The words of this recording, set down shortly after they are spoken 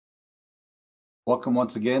Welcome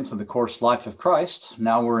once again to the course Life of Christ.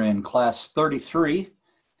 Now we're in class 33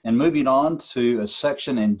 and moving on to a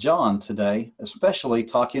section in John today, especially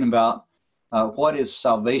talking about what is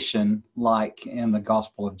salvation like in the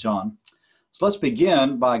Gospel of John. So let's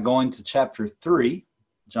begin by going to chapter 3,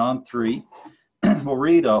 John 3. We'll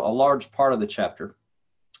read a large part of the chapter.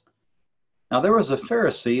 Now there was a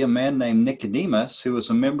Pharisee, a man named Nicodemus, who was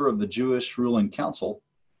a member of the Jewish ruling council.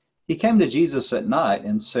 He came to Jesus at night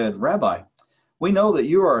and said, "Rabbi, we know that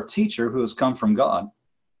you are a teacher who has come from God,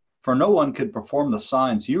 for no one could perform the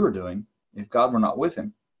signs you are doing if God were not with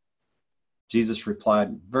him." Jesus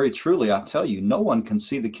replied, "Very truly, I tell you, no one can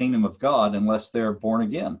see the kingdom of God unless they are born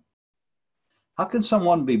again." "How can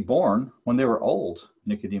someone be born when they were old?"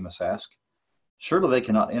 Nicodemus asked. "Surely they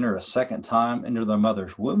cannot enter a second time into their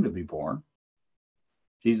mother's womb to be born."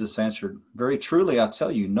 Jesus answered, "Very truly, I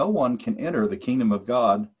tell you, no one can enter the kingdom of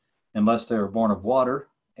God unless they are born of water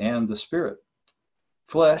and the Spirit.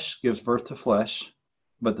 Flesh gives birth to flesh,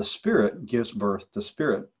 but the Spirit gives birth to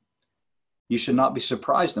spirit. You should not be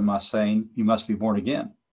surprised at my saying, 'You must be born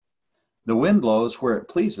again.' The wind blows where it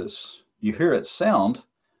pleases. You hear its sound,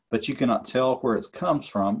 but you cannot tell where it comes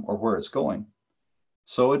from or where it's going.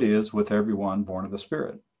 So it is with everyone born of the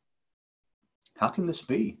Spirit." "How can this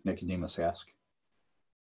be?" Nicodemus asked.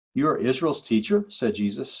 "You are Israel's teacher," said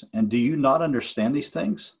Jesus, "and do you not understand these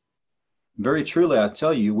things? Very truly, I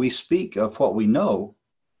tell you, we speak of what we know,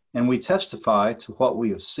 and we testify to what we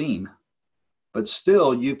have seen. But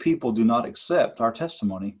still, you people do not accept our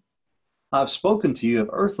testimony. I have spoken to you of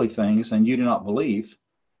earthly things, and you do not believe.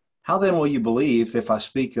 How then will you believe if I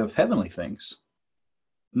speak of heavenly things?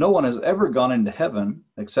 No one has ever gone into heaven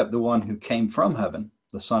except the one who came from heaven,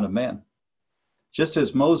 the Son of Man. Just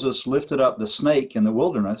as Moses lifted up the snake in the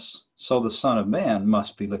wilderness, so the Son of Man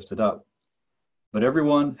must be lifted up. But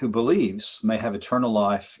everyone who believes may have eternal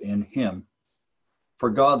life in him. For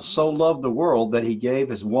God so loved the world that he gave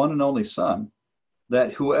his one and only Son,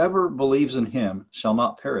 that whoever believes in him shall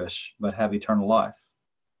not perish, but have eternal life.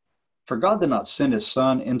 For God did not send his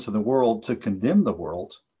Son into the world to condemn the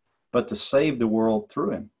world, but to save the world through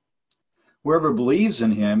him. Whoever believes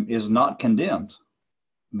in him is not condemned,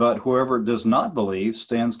 but whoever does not believe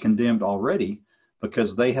stands condemned already,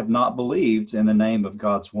 because they have not believed in the name of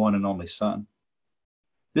God's one and only Son.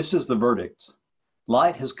 This is the verdict.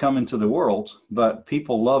 Light has come into the world, but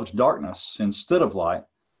people loved darkness instead of light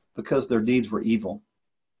because their deeds were evil.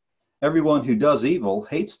 Everyone who does evil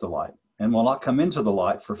hates the light and will not come into the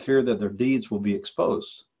light for fear that their deeds will be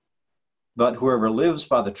exposed. But whoever lives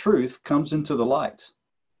by the truth comes into the light,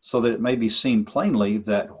 so that it may be seen plainly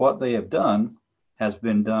that what they have done has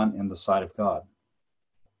been done in the sight of God.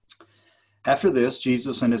 After this,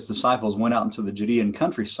 Jesus and his disciples went out into the Judean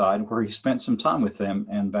countryside, where he spent some time with them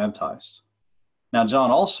and baptized. Now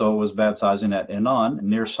John also was baptizing at Enon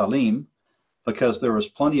near Salim, because there was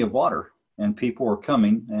plenty of water, and people were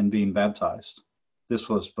coming and being baptized. This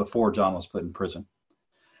was before John was put in prison.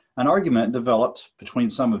 An argument developed between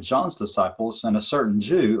some of John's disciples and a certain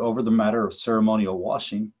Jew over the matter of ceremonial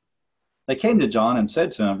washing. They came to John and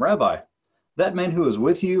said to him, "Rabbi, that man who was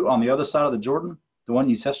with you on the other side of the Jordan, the one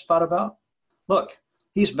you testified about? Look,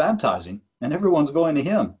 he's baptizing, and everyone's going to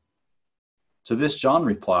him." To this John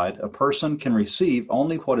replied, "A person can receive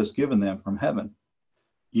only what is given them from heaven.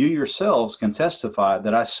 You yourselves can testify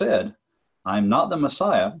that I said, 'I am not the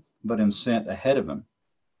Messiah, but am sent ahead of him.'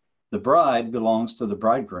 The bride belongs to the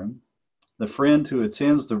bridegroom. The friend who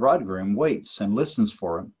attends the bridegroom waits and listens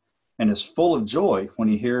for him, and is full of joy when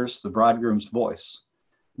he hears the bridegroom's voice.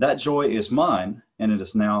 That joy is mine, and it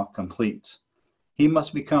is now complete. He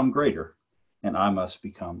must become greater, and I must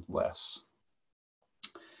become less."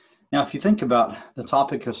 Now, if you think about the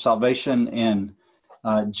topic of salvation in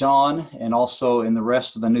John and also in the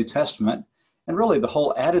rest of the New Testament, and really the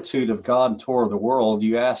whole attitude of God toward the world,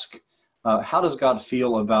 you ask, how does God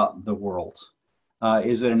feel about the world?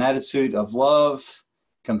 Is it an attitude of love,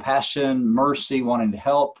 compassion, mercy, wanting to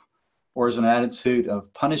help, or is it an attitude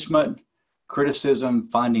of punishment, criticism,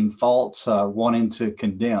 finding faults, wanting to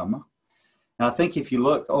condemn? And I think if you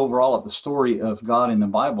look overall at the story of God in the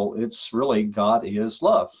Bible, it's really God is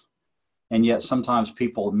love. And yet sometimes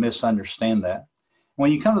people misunderstand that.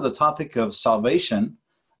 When you come to the topic of salvation,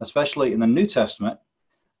 especially in the New Testament,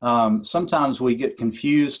 sometimes we get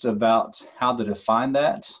confused about how to define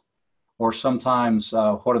that, or sometimes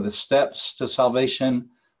what are the steps to salvation,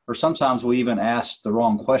 or sometimes we even ask the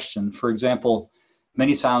wrong question. For example,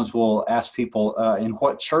 many times we'll ask people, in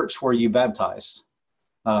what church were you baptized?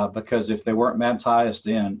 Because if they weren't baptized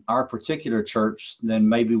in our particular church, then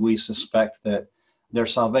maybe we suspect that their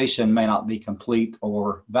salvation may not be complete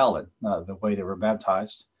or valid the way they were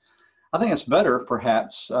baptized. I think it's better,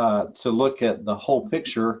 perhaps, to look at the whole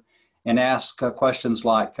picture and ask questions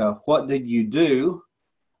like, what did you do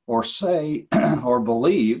or say or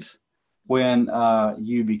believe when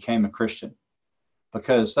you became a Christian?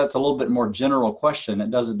 Because that's a little bit more general question.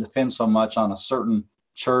 It doesn't depend so much on a certain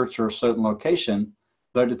church or a certain location,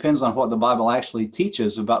 but it depends on what the Bible actually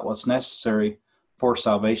teaches about what's necessary for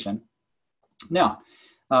salvation. Now,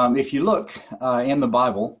 if you look in the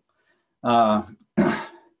Bible,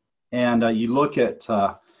 and you look at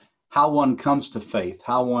how one comes to faith,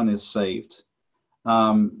 how one is saved,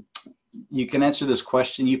 you can answer this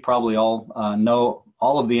question. You probably all know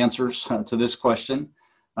all of the answers to this question.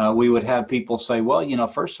 We would have people say, well,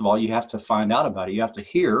 first of all, you have to find out about it. You have to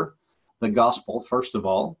hear the gospel, first of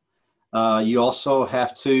all. You also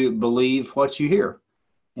have to believe what you hear.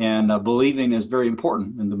 And believing is very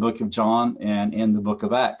important in the book of John and in the book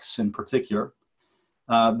of Acts in particular.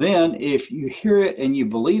 Then if you hear it and you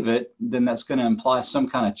believe it, then that's going to imply some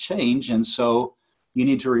kind of change. And so you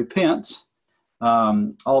need to repent.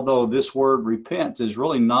 Although this word repent is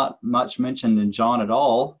really not much mentioned in John at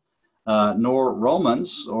all, nor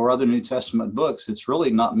Romans or other New Testament books. It's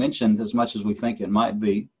really not mentioned as much as we think it might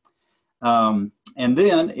be. And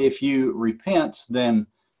then if you repent, then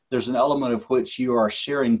there's an element of which you are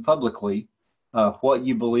sharing publicly what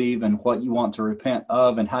you believe and what you want to repent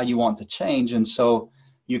of and how you want to change. And so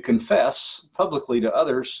you confess publicly to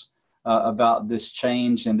others about this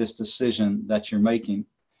change and this decision that you're making.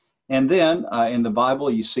 And then in the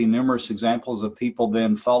Bible, you see numerous examples of people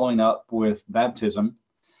then following up with baptism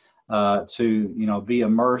to be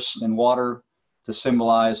immersed in water to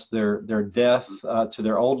symbolize their death to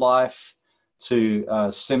their old life, to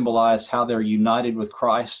symbolize how they're united with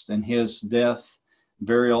Christ and his death,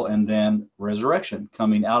 burial, and then resurrection,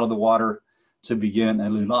 coming out of the water to begin a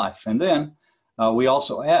new life. And then we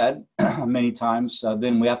also add many times,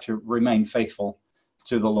 then we have to remain faithful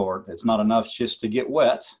to the Lord. It's not enough just to get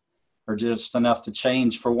wet or just enough to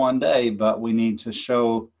change for one day, but we need to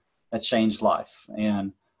show a changed life.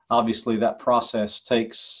 And obviously that process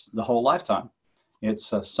takes the whole lifetime.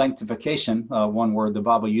 It's sanctification, one word the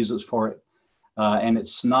Bible uses for it. And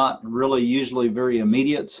it's not really usually very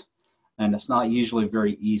immediate, and it's not usually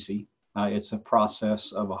very easy. It's a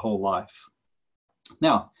process of a whole life.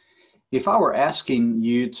 Now, if I were asking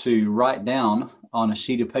you to write down on a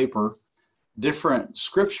sheet of paper different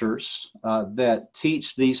scriptures that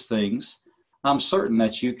teach these things, I'm certain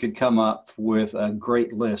that you could come up with a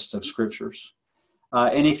great list of scriptures.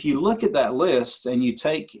 And if you look at that list and you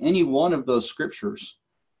take any one of those scriptures,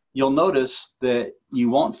 you'll notice that you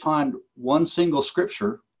won't find one single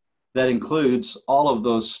scripture that includes all of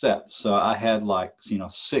those steps. So I had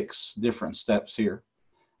 6 different steps here.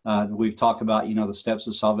 We've talked about, the steps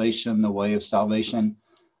of salvation, the way of salvation,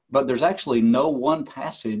 but there's actually no one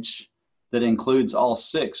passage that includes all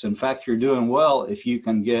 6. In fact, you're doing well if you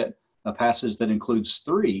can get a passage that includes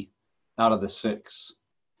 3 out of the 6.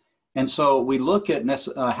 And so we look at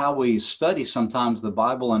how we study sometimes the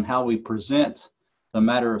Bible and how we present the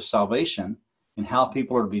matter of salvation and how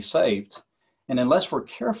people are to be saved. And unless we're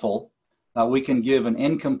careful, we can give an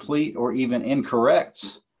incomplete or even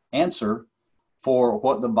incorrect answer for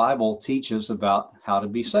what the Bible teaches about how to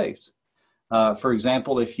be saved. For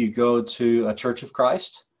example, if you go to a Church of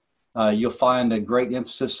Christ, you'll find a great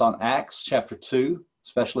emphasis on Acts chapter 2,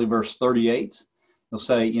 especially verse 38. You'll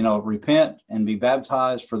say, repent and be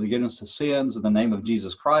baptized for the forgiveness of sins in the name of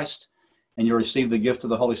Jesus Christ, and you'll receive the gift of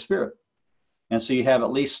the Holy Spirit. And so you have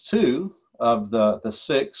at least 2 of the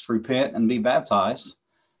 6, repent and be baptized,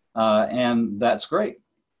 and that's great.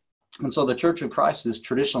 And so the Church of Christ is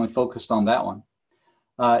traditionally focused on that one.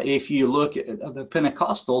 If you look at the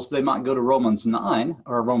Pentecostals, they might go to Romans 10,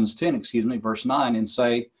 verse 9, and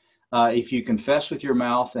say, if you confess with your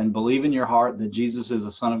mouth and believe in your heart that Jesus is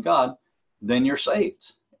the Son of God, then you're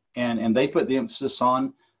saved. And they put the emphasis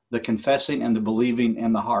on the confessing and the believing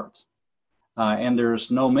in the heart. And there's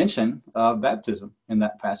no mention of baptism in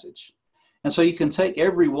that passage. And so you can take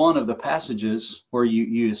every one of the passages where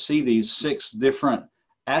you see these 6 different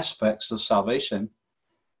aspects of salvation,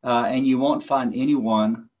 and you won't find any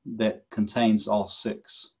one that contains all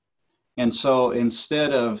 6. And so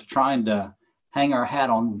instead of trying to hang our hat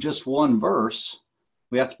on just one verse,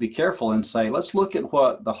 we have to be careful and say, let's look at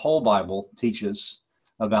what the whole Bible teaches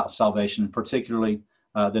about salvation, particularly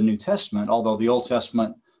the New Testament, although the Old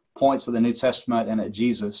Testament points to the New Testament and at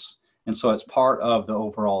Jesus. And so it's part of the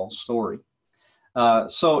overall story.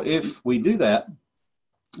 So if we do that,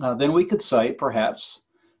 then we could say perhaps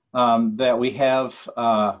that we have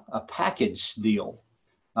a package deal.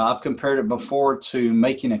 I've compared it before to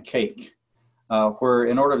making a cake. where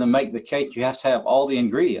in order to make the cake, you have to have all the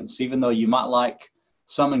ingredients, even though you might like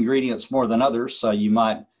some ingredients more than others. So you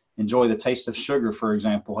might enjoy the taste of sugar, for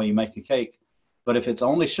example, while you make a cake. But if it's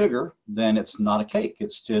only sugar, then it's not a cake.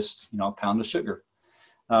 It's just, a pound of sugar.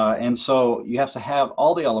 And so you have to have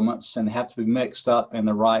all the elements and they have to be mixed up in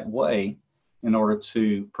the right way in order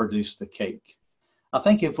to produce the cake. I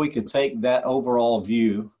think if we could take that overall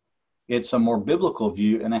view, it's a more biblical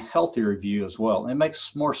view and a healthier view as well. It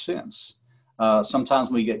makes more sense. Sometimes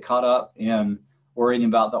we get caught up in worrying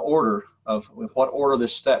about the order of what order the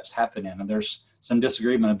steps happen in. And there's some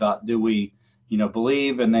disagreement about, do we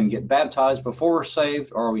believe and then get baptized before we're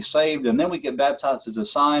saved, or are we saved and then we get baptized as a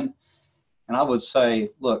sign? And I would say,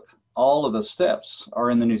 look, all of the steps are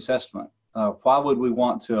in the New Testament. Why would we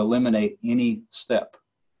want to eliminate any step?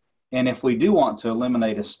 And if we do want to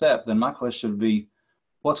eliminate a step, then my question would be,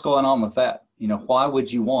 what's going on with that? Why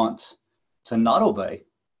would you want to not obey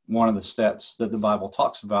one of the steps that the Bible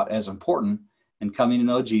talks about as important in coming to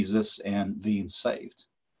know Jesus and being saved?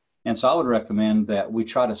 And so I would recommend that we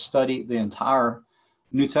try to study the entire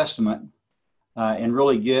New Testament and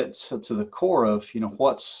really get to the core of,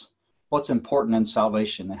 what's important in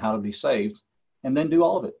salvation and how to be saved, and then do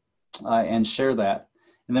all of it and share that.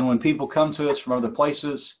 And then when people come to us from other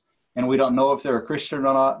places and we don't know if they're a Christian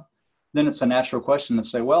or not, then it's a natural question to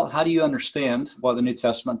say, well, how do you understand what the New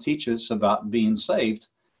Testament teaches about being saved?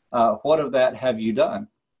 What of that have you done?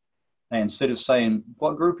 And instead of saying,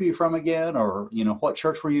 what group are you from again? Or, what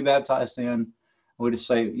church were you baptized in? We just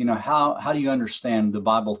say, how do you understand the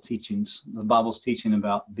Bible teachings, the Bible's teaching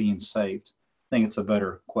about being saved? I think it's a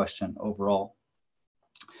better question overall.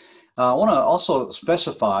 I want to also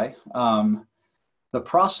specify the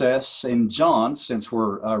process in John, since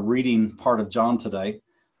we're reading part of John today,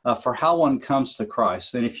 for how one comes to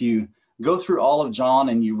Christ. And if you go through all of John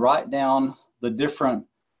and you write down the different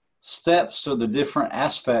steps or the different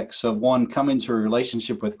aspects of one coming to a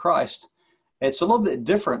relationship with Christ, it's a little bit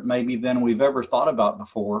different maybe than we've ever thought about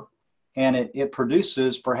before. And it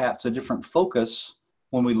produces perhaps a different focus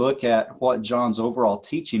when we look at what John's overall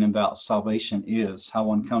teaching about salvation is, how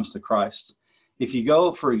one comes to Christ. If you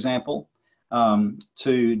go, for example,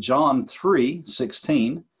 to John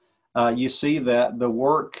 3:16, you see that the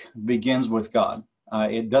work begins with God.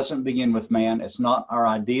 It doesn't begin with man. It's not our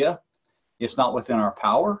idea. It's not within our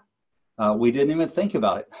power. We didn't even think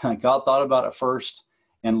about it. God thought about it first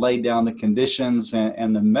and laid down the conditions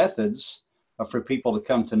and the methods for people to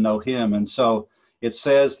come to know him. And so it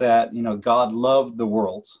says that, God loved the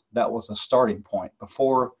world. That was a starting point.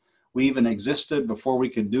 Before we even existed, before we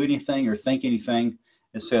could do anything or think anything,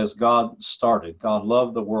 it says God started. God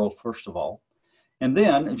loved the world, first of all. And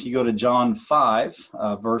then if you go to John 5,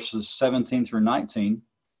 verses 17 through 19,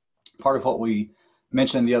 part of what we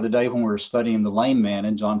mentioned the other day when we were studying the lame man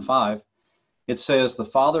in John 5, it says, the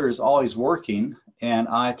Father is always working, and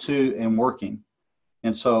I too am working.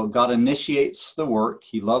 And so God initiates the work.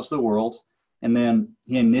 He loves the world. And then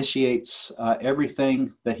he initiates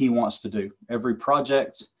everything that he wants to do. Every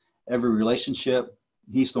project, every relationship,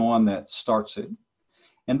 he's the one that starts it.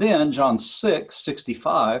 And then John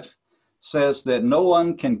 6:65 says that no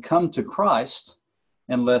one can come to Christ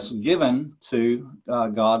unless given to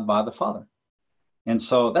God by the Father. And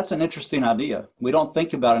so that's an interesting idea. We don't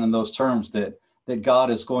think about it in those terms that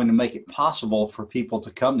God is going to make it possible for people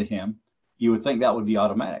to come to him. You would think that would be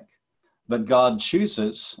automatic. But God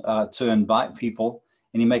chooses to invite people,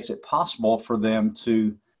 and he makes it possible for them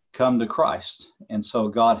to come to Christ. And so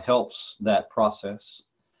God helps that process.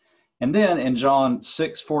 And then in John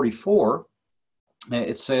 6:44,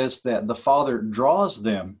 it says that the Father draws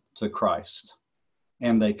them to Christ,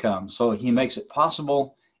 and they come. So he makes it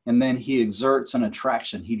possible, and then he exerts an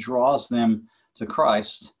attraction. He draws them to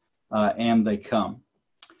Christ, and they come.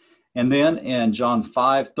 And then in John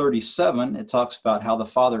 5:37, it talks about how the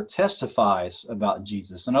Father testifies about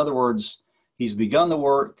Jesus. In other words, he's begun the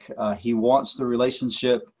work. He wants the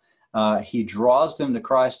relationship. He draws them to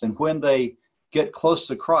Christ. And when they get close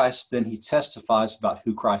to Christ, then he testifies about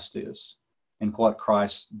who Christ is and what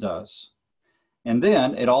Christ does. And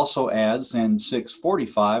then it also adds in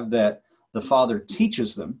 6:45 that the Father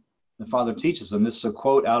teaches them. The Father teaches them. This is a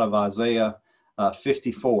quote out of Isaiah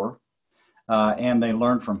 54. And they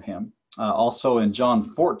learn from him. Also in John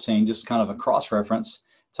 14, just kind of a cross-reference,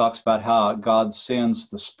 talks about how God sends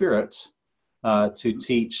the Spirit to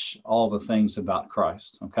teach all the things about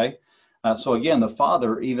Christ, okay? So again, the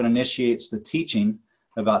Father even initiates the teaching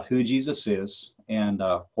about who Jesus is and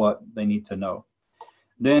what they need to know.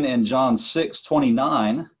 Then in John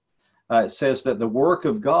 6:29, it says that the work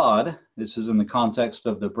of God, this is in the context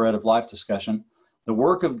of the bread of life discussion, the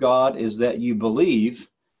work of God is that you believe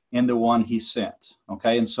in the one he sent.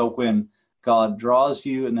 Okay, and so when God draws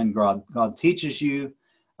you and then God teaches you,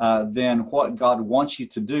 then what God wants you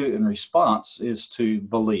to do in response is to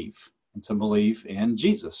believe, and to believe in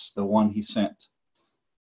Jesus, the one he sent.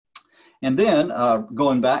 And then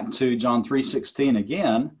going back to John 3:16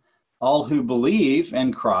 again, all who believe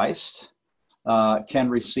in Christ can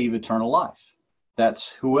receive eternal life. That's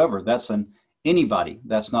whoever, that's anybody.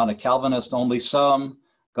 That's not a Calvinist, only some.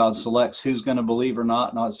 God selects who's going to believe or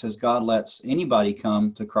not. No, it says God lets anybody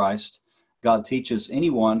come to Christ. God teaches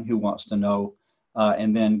anyone who wants to know.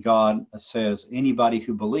 And then God says anybody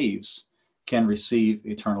who believes can receive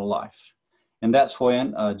eternal life. And that's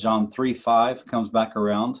when John 3:5 comes back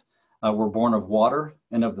around. We're born of water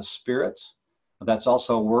and of the Spirit. That's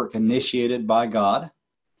also a work initiated by God.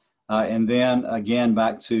 And then again,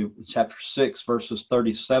 back to chapter 6, verses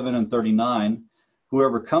 37 and 39,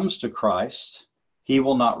 whoever comes to Christ, he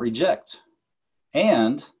will not reject,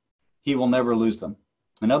 and he will never lose them.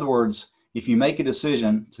 In other words, if you make a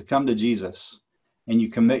decision to come to Jesus and you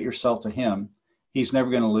commit yourself to him, he's never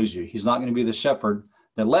going to lose you. He's not going to be the shepherd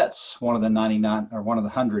that lets one of the 99 or one of the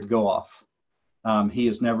 100 go off. He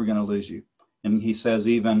is never going to lose you. And he says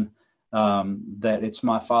even that it's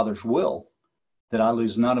my Father's will that I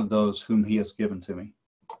lose none of those whom he has given to me.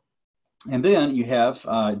 And then you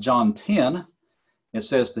have John 10. It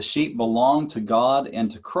says, the sheep belong to God and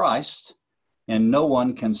to Christ, and no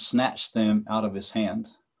one can snatch them out of his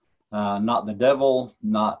hand. Not the devil,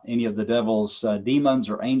 not any of the devil's demons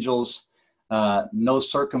or angels, no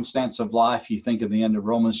circumstance of life. You think of the end of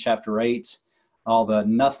Romans chapter 8,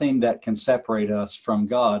 nothing that can separate us from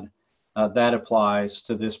God. That applies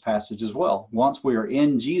to this passage as well. Once we are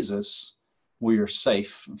in Jesus, we are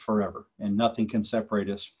safe forever, and nothing can separate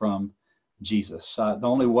us from Jesus. The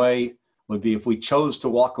only way would be if we chose to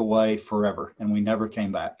walk away forever and we never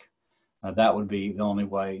came back. That would be the only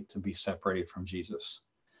way to be separated from Jesus.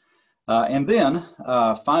 And then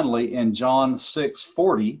finally in John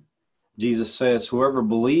 6:40, Jesus says, whoever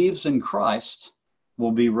believes in Christ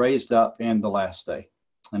will be raised up in the last day.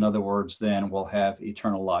 In other words, then we'll have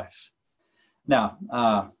eternal life.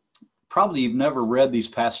 Now, probably you've never read these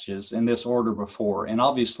passages in this order before, and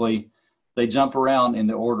obviously they jump around in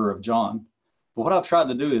the order of John. But what I've tried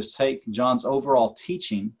to do is take John's overall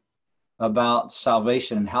teaching about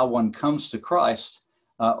salvation and how one comes to Christ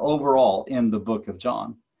overall in the book of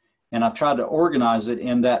John. And I've tried to organize it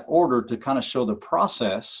in that order to kind of show the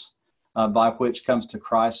process by which comes to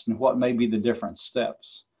Christ and what may be the different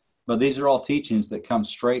steps. But these are all teachings that come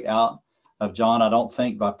straight out of John. I don't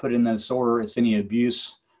think by putting in this order it's any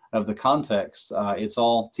abuse of the context. It's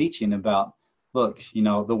all teaching about, look,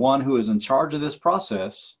 the one who is in charge of this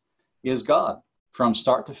process is God from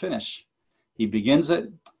start to finish. He begins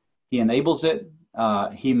it, he enables it,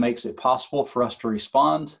 he makes it possible for us to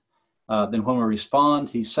respond. Then when we respond,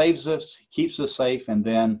 he saves us, he keeps us safe, and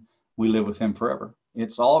then we live with him forever.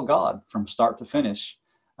 It's all God from start to finish.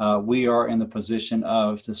 We are in the position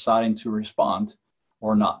of deciding to respond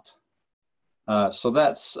or not. So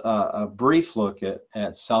that's a brief look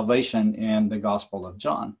at salvation in the Gospel of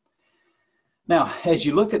John. Now, as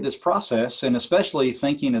you look at this process, and especially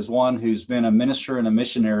thinking as one who's been a minister and a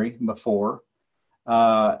missionary before,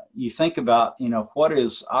 you think about, what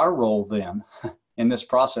is our role then in this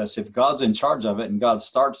process? If God's in charge of it and God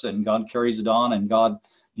starts it and God carries it on and God,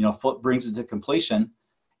 brings it to completion,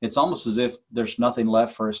 it's almost as if there's nothing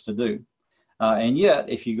left for us to do. And yet,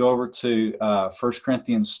 if you go over to 1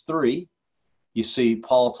 Corinthians 3, you see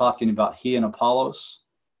Paul talking about he and Apollos,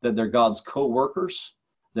 that they're God's co-workers,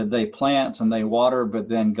 that they plant and they water, but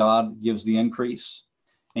then God gives the increase.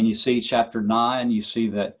 And you see chapter 9, you see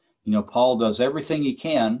that, Paul does everything he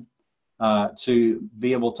can to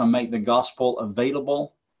be able to make the gospel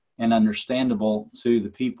available and understandable to the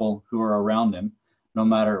people who are around him, no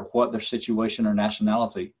matter what their situation or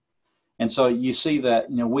nationality. And so you see that,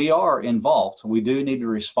 we are involved. We do need to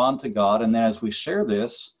respond to God. And then as we share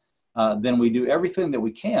this, then we do everything that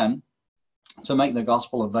we can to make the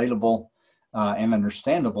gospel available and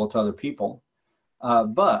understandable to other people.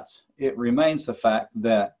 But it remains the fact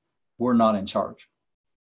that we're not in charge.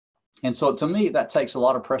 And so to me, that takes a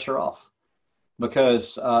lot of pressure off,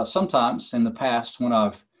 because sometimes in the past when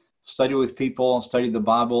I've studied with people, studied the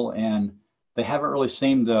Bible, and they haven't really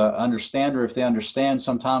seemed to understand, or if they understand,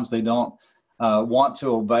 sometimes they don't want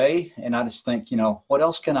to obey. And I just think, what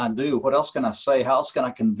else can I do? What else can I say? How else can I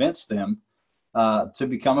convince them to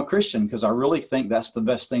become a Christian? Because I really think that's the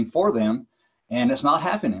best thing for them. And it's not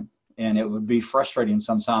happening. And it would be frustrating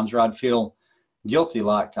sometimes, or I'd feel guilty,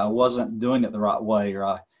 like I wasn't doing it the right way,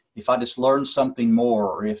 or if I just learned something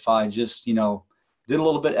more, or if I just, did a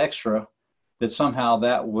little bit extra, that somehow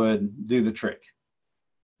that would do the trick.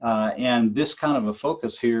 And this kind of a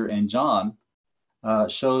focus here in John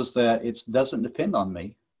shows that it doesn't depend on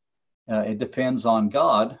me. It depends on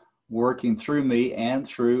God working through me and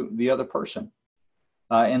through the other person.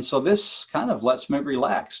 And so this kind of lets me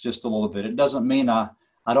relax just a little bit. It doesn't mean I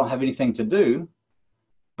don't have anything to do,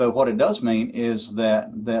 but what it does mean is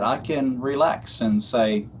that I can relax and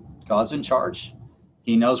say, God's in charge.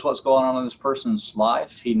 He knows what's going on in this person's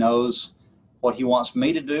life. He knows what he wants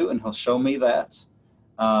me to do, and he'll show me that.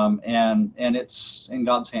 And it's in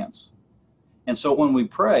God's hands. And so when we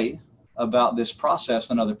pray about this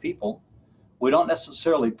process in other people, we don't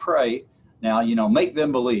necessarily pray, now, make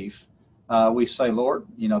them believe. We say, Lord,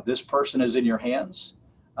 this person is in your hands.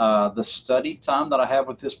 The study time that I have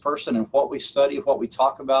with this person and what we study, what we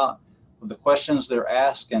talk about, the questions they're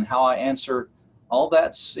asked and how I answer, all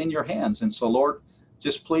that's in your hands. And so, Lord,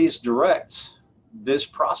 just please direct this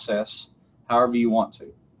process however you want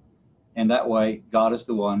to. And that way, God is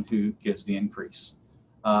the one who gives the increase.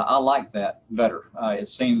 I like that better. It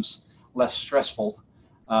seems less stressful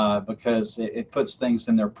because it puts things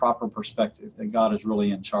in their proper perspective, that God is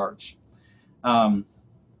really in charge.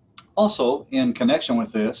 Also, in connection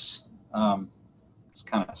with this, let's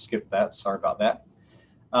kind of skip that. Sorry about that.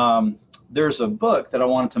 There's a book that I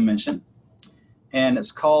wanted to mention, and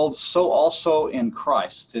it's called So Also in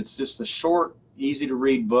Christ. It's just a short, easy to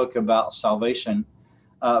read book about salvation.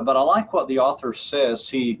 But I like what the author says.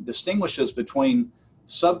 He distinguishes between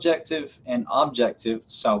subjective and objective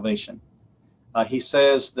salvation. He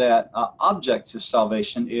says that objective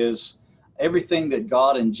salvation is everything that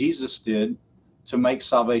God and Jesus did to make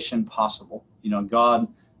salvation possible. God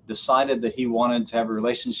decided that he wanted to have a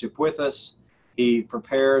relationship with us. He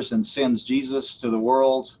prepares and sends Jesus to the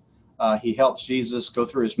world. He helps Jesus go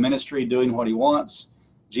through his ministry doing what he wants.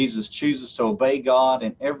 Jesus chooses to obey God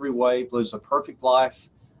in every way, lives a perfect life.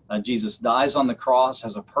 Jesus dies on the cross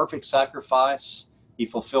as a perfect sacrifice. He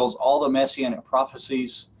fulfills all the messianic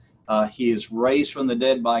prophecies. He is raised from the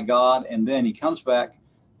dead by God, and then he comes back,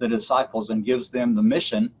 the disciples, and gives them the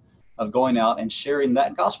mission of going out and sharing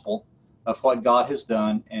that gospel of what God has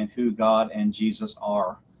done and who God and Jesus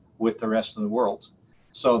are with the rest of the world.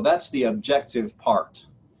 So that's the objective part.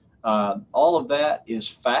 All of that is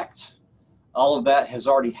fact. All of that has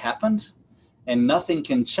already happened, and nothing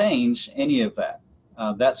can change any of that.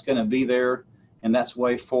 That's going to be there, and that's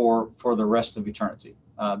way for the rest of eternity.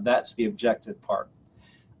 That's the objective part.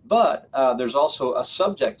 But there's also a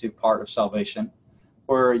subjective part of salvation,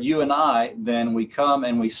 where you and I, then we come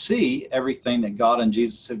and we see everything that God and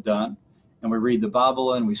Jesus have done, and we read the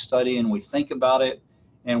Bible and we study and we think about it,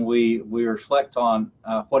 and we reflect on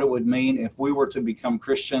what it would mean if we were to become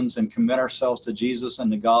Christians and commit ourselves to Jesus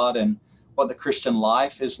and to God, and what the Christian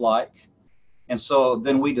life is like. And so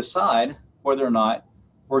then we decide whether or not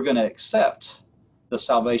we're going to accept the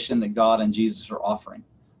salvation that God and Jesus are offering.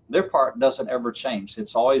 Their part doesn't ever change.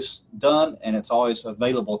 It's always done and it's always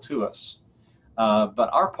available to us. But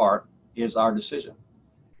our part is our decision.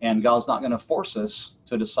 And God's not going to force us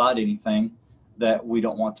to decide anything that we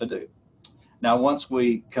don't want to do. Now, once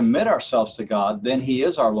we commit ourselves to God, then he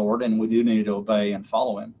is our Lord, and we do need to obey and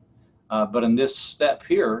follow him. But in this step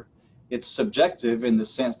here, it's subjective in the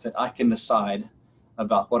sense that I can decide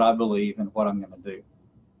about what I believe and what I'm going to do.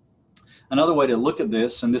 Another way to look at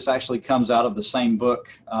this, and this actually comes out of the same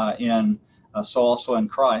book in So Also in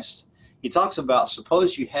Christ, he talks about,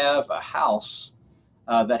 suppose you have a house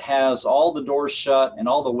that has all the doors shut and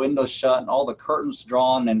all the windows shut and all the curtains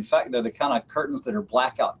drawn. And in fact, they're the kind of curtains that are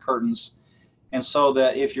blackout curtains. And so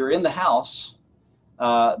that if you're in the house,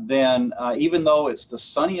 then even though it's the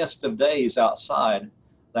sunniest of days outside,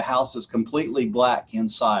 the house is completely black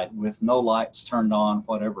inside with no lights turned on,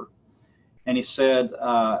 whatever. And he said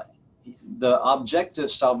the objective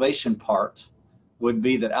salvation part would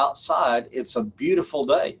be that outside it's a beautiful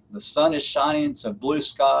day. The sun is shining, it's a blue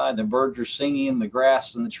sky, the birds are singing, the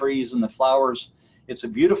grass and the trees and the flowers. It's a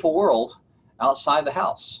beautiful world outside the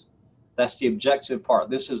house. That's the objective part.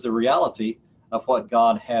 This is the reality of what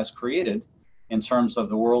God has created in terms of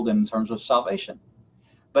the world and in terms of salvation.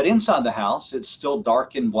 But inside the house, it's still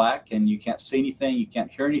dark and black, and you can't see anything, you can't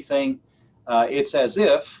hear anything. It's as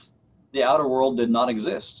if the outer world did not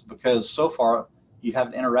exist, because so far you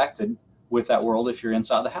haven't interacted with that world if you're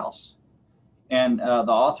inside the house. And the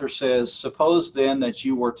author says, suppose then that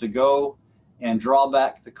you were to go and draw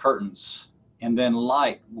back the curtains, and then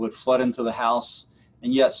light would flood into the house,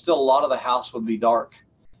 and yet still a lot of the house would be dark.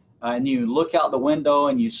 And you look out the window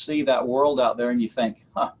and you see that world out there, and you think,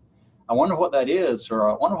 I wonder what that is, or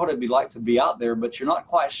I wonder what it'd be like to be out there, but you're not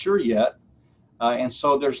quite sure yet. And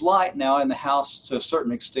so there's light now in the house to a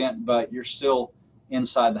certain extent, but you're still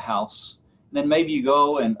inside the house. And then maybe you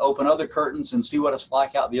go and open other curtains and see what it's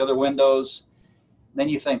like out the other windows. Then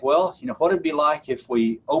you think, well, what it'd be like if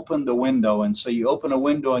we opened the window. And so you open a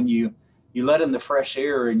window and you let in the fresh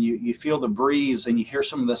air, and you feel the breeze, and you hear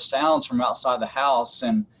some of the sounds from outside the house,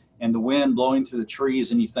 and the wind blowing through the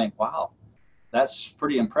trees, and you think, wow, that's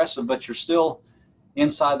pretty impressive, but you're still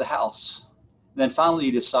inside the house. And then finally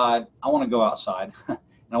you decide, I want to go outside and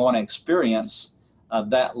I want to experience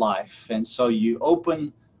that life. And so you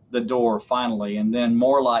open the door finally, and then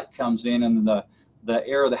more light comes in, and the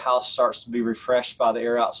air of the house starts to be refreshed by the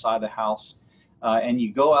air outside the house. And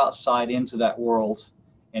you go outside into that world,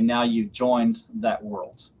 and now you've joined that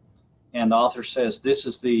world. And the author says this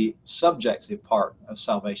is the subjective part of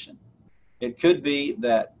salvation. It could be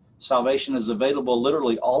that salvation is available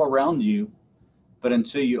literally all around you, but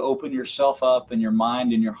until you open yourself up and your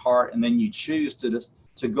mind and your heart, and then you choose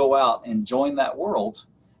to go out and join that world,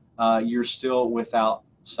 you're still without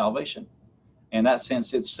salvation. In that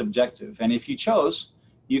sense, it's subjective. And if you chose,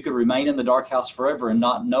 you could remain in the dark house forever and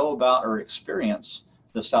not know about or experience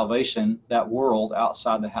the salvation, that world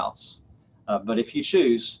outside the house. But if you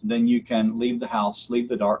choose, then you can leave the house, leave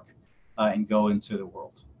the dark, and go into the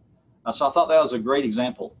world. So I thought that was a great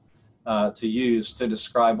example to use to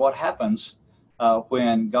describe what happens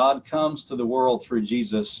when God comes to the world through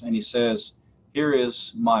Jesus, and he says, here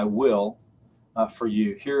is my will for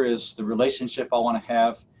you. Here is the relationship I want to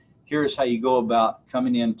have. Here is how you go about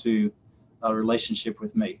coming into a relationship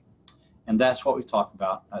with me. And that's what we talk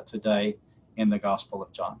about today in the Gospel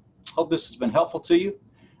of John. Hope this has been helpful to you.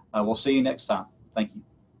 We'll see you next time. Thank you.